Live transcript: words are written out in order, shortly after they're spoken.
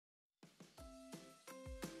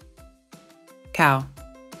Cow.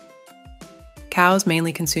 Cows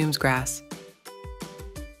mainly consumes grass,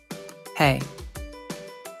 hay,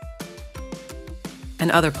 and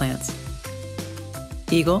other plants.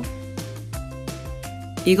 Eagle.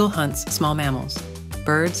 Eagle hunts small mammals,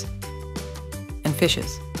 birds, and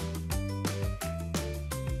fishes.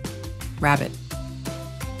 Rabbit.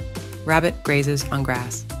 Rabbit grazes on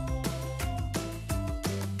grass.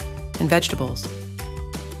 And vegetables.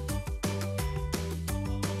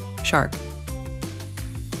 Shark.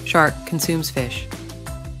 Shark consumes fish.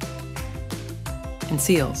 And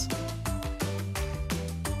seals.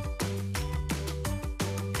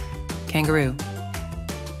 Kangaroo.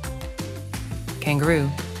 Kangaroo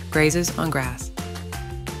grazes on grass.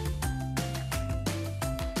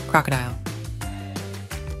 Crocodile.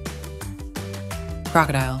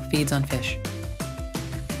 Crocodile feeds on fish,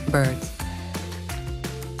 birds,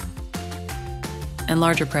 and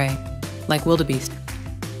larger prey, like wildebeest.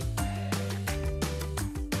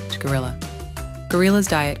 Gorilla. Gorilla's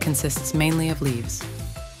diet consists mainly of leaves,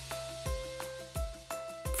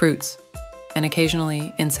 fruits, and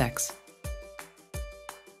occasionally insects.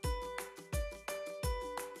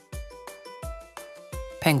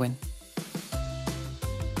 Penguin.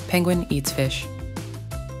 Penguin eats fish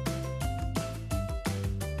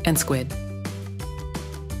and squid.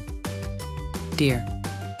 Deer.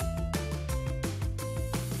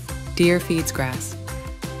 Deer feeds grass.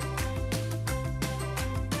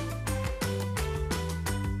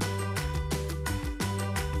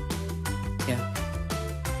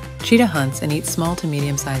 Cheetah hunts and eats small to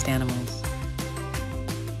medium-sized animals.